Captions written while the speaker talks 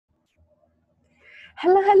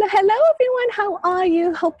Hello, hello, hello, everyone. How are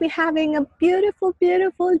you? Hope you're having a beautiful,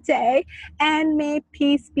 beautiful day, and may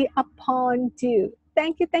peace be upon you.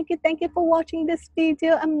 Thank you for watching this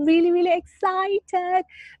video. I'm really, really excited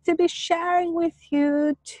to be sharing with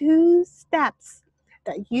you 2 steps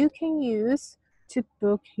that you can use to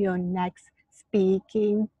book your next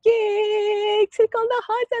speaking gig. Click on the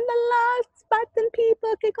hearts and the likes button,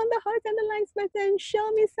 people. Click on the hearts and the likes button.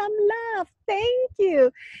 Show me some love. Thank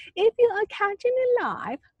you. If you are catching me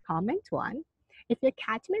live, comment 1. If you're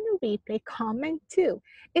catching me on replay, comment 2.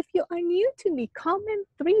 If you are new to me, comment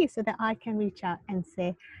 3 so that I can reach out and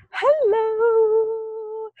say hello.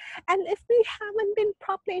 And if we haven't been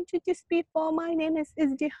properly introduced before, my name is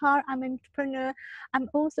Izdihar. I'm an entrepreneur. I'm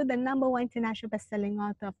also the #1 international best-selling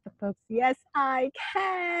author of the books Yes, I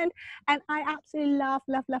Can. And I absolutely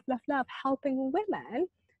love helping women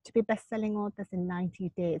to be best-selling authors in 90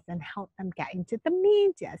 days and help them get into the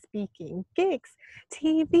media, speaking gigs,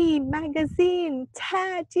 TV, magazine,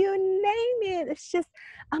 TED, you name it. It's just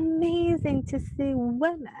amazing to see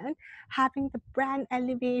women having the brand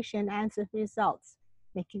elevation as a result,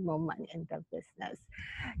 making more money in their business.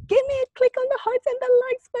 Give me a click on the hearts and the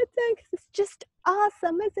likes button because it's just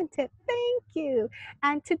awesome, isn't it? Thank you.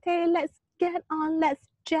 And today, let's get on, let's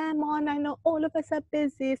jam on. I know all of us are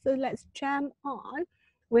busy, so let's jam on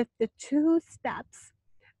with the 2 steps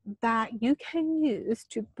that you can use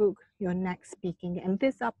to book your next speaking. And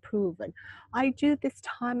these are proven. I do this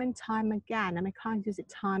time and time again, and I can't use it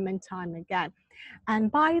time and time again. And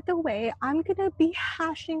by the way, I'm going to be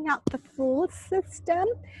hashing out the full system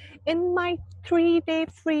in my 3-day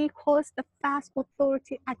free course, the Fast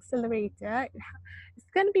Authority Accelerator. It's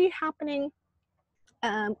going to be happening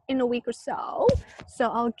in a week or so. So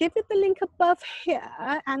I'll give you the link above here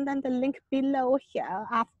and then the link below here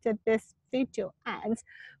after this video ends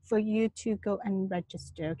for you to go and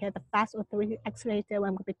register. Okay, the Fast Authority Accelerator, where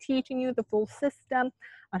I'm going to be teaching you the full system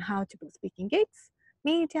on how to book speaking gigs,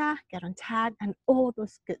 media, get on TED, and all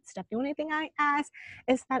those good stuff. The only thing I ask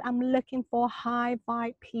is that I'm looking for high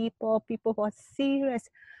vibe people who are serious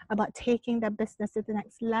about taking their business to the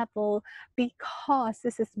next level, because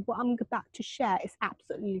this is what I'm about to share is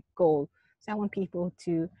absolutely gold. So I want people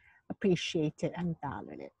to appreciate it and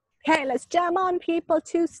value it. Okay, let's jam on, people.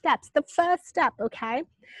 2 steps. The first step, okay,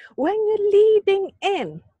 when you're leading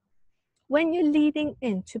in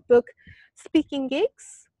to book speaking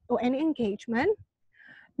gigs or any engagement,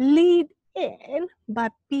 lead in by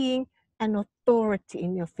being an authority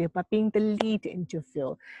in your field, by being the leader in your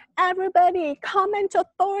field. Everybody, comment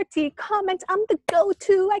authority, comment I'm the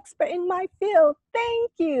go-to expert in my field.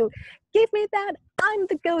 Thank you. Give me that I'm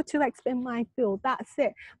the go-to expert in my field. That's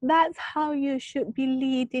it. That's how you should be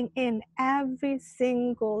leading in every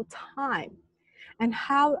single time. And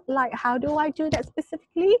how do I do that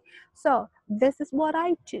specifically? So this is what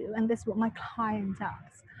I do, and this is what my client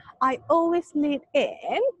does. I always lead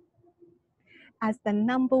in as the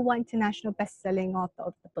 #1 international best-selling author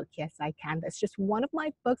of the book Yes, I Can. That's just one of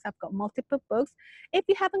my books. I've got multiple books. If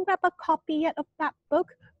you haven't grabbed a copy yet of that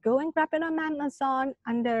book, go and grab it on Amazon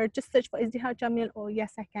under, just search for Izdihar Jamil or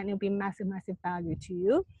Yes, I Can. It'll be massive, massive value to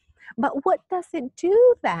you. But what does it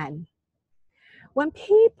do then? When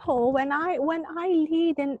I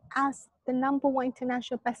lead in as the #1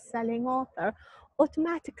 international best-selling author,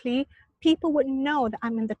 automatically people would know that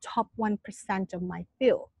I'm in the top 1% of my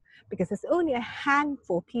field, because there's only a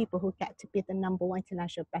handful of people who get to be the #1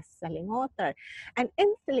 international best-selling author. And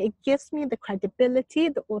instantly it gives me the credibility,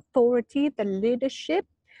 the authority, the leadership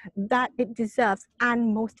that it deserves.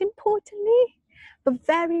 And most importantly, the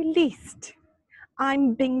very least,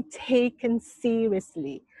 I'm being taken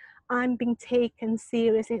seriously. I'm being taken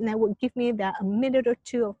seriously, and that would give me that a minute or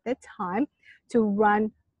 2 of the time to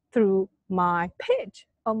run through my pitch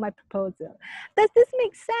of my proposal. Does this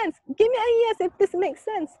make sense? Give me a yes if this makes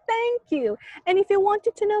sense. Thank you. And if you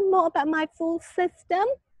wanted to know more about my full system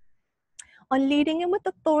on leading in with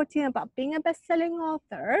authority and about being a best-selling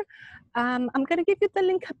author, I'm going to give you the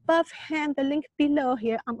link above here and the link below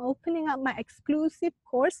here. I'm opening up my exclusive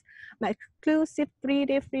course, my exclusive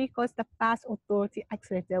 3-day free course, the Fast Authority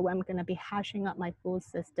Accelerator, where I'm going to be hashing up my full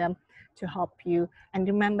system to help you. And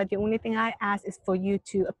remember, the only thing I ask is for you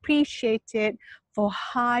to appreciate it, for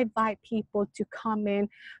high vibe people to come in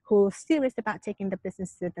who are serious about taking the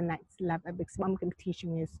business to the next level, because what I'm going to be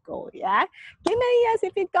teaching you is gold. Yeah, give me a yes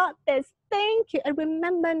if you got this. Thank you. And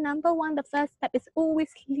remember, #1, the first step is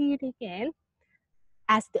always leading in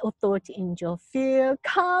as the authority in your field.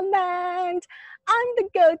 Comment, I'm the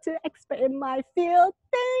go-to expert in my field.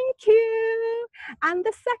 Thank you. And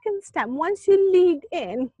the second step, once you lead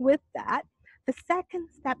in with that, the second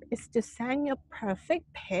step is to send your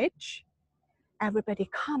perfect pitch Everybody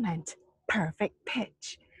comment, perfect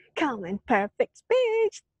pitch. Comment, perfect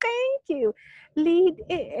pitch. Thank you. Lead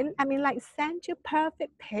in, send your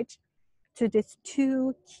perfect pitch to these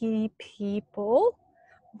two key people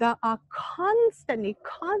that are constantly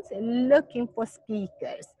looking for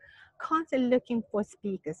speakers.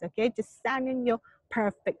 Okay? Just send in your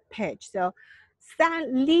perfect pitch. So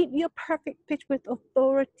lead your perfect pitch with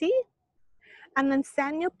authority, and then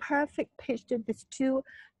send your perfect pitch to these two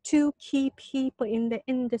key people in the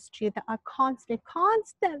industry that are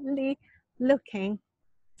constantly looking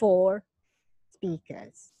for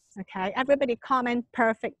speakers. Okay, everybody comment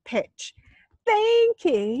perfect pitch. Thank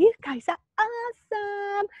you. You guys are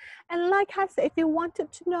awesome. And like I said, if you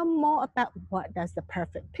wanted to know more about what does the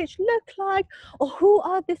perfect pitch look like, or who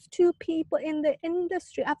are these two people in the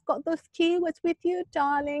industry, I've got those keywords with you,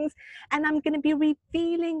 darlings, and I'm going to be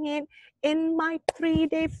revealing it in my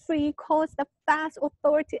 3-day free course, the Fast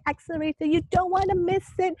Authority Accelerator. You don't want to miss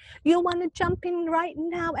it. You want to jump in right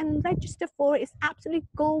now and register for it. It's absolutely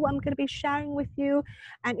gold. I'm going to be sharing with you.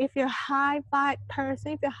 And if you're a high vibe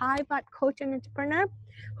person, if you're a high vibe coach and entrepreneur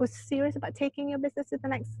who's serious about taking your business to the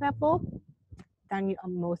next level, then you are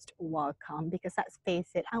most welcome, because let's face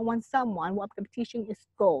it, I want someone, what I'm teaching is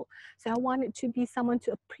gold. So I want it to be someone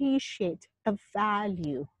to appreciate the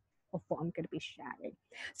value of what I'm going to be sharing.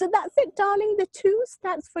 So that's it, darling. The 2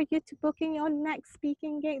 steps for you to booking your next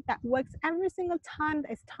speaking gig that works every single time,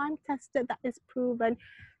 that is time tested, that is proven.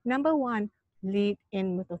 Number 1, lead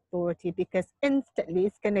in with authority, because instantly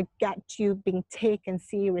it's going to get you being taken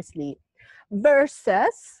seriously,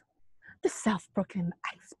 versus the self-proclaimed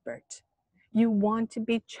expert. You want to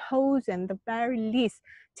be chosen, the very least,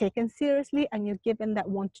 taken seriously, and you're given that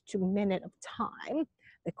 1 to 2 minutes of time.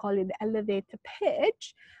 They call it the elevator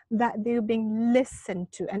pitch, that they're being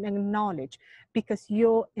listened to and acknowledged because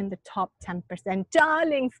you're in the top 10%.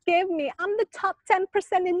 Darlings, give me, I'm the top 10%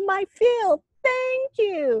 in my field. Thank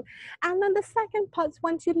you. And then the second part,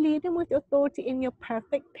 once you lead them with authority in your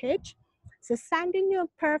perfect pitch, so send in your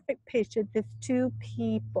perfect pitch to these 2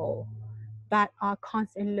 people that are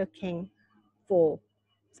constantly looking for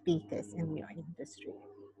speakers in your industry.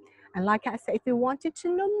 And like I said, if you wanted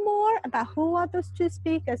to know more about who are those 2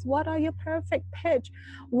 speakers, what are your perfect pitch,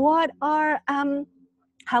 what are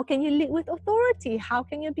how can you lead with authority, how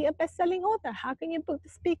can you be a best-selling author, how can you book the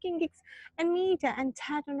speaking gigs and media and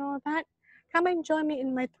TED and all that, come and join me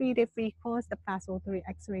in my 3-day free course, the Fast Authority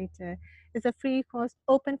Accelerator. It's a free course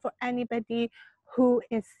open for anybody who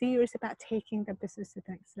is serious about taking the business to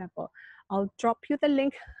the next level. I'll drop you the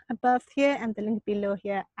link above here and the link below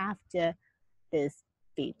here after this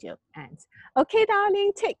video ends. Okay,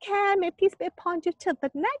 darling, take care. May peace be upon you till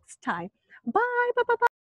the next time. Bye, bye, bye, bye.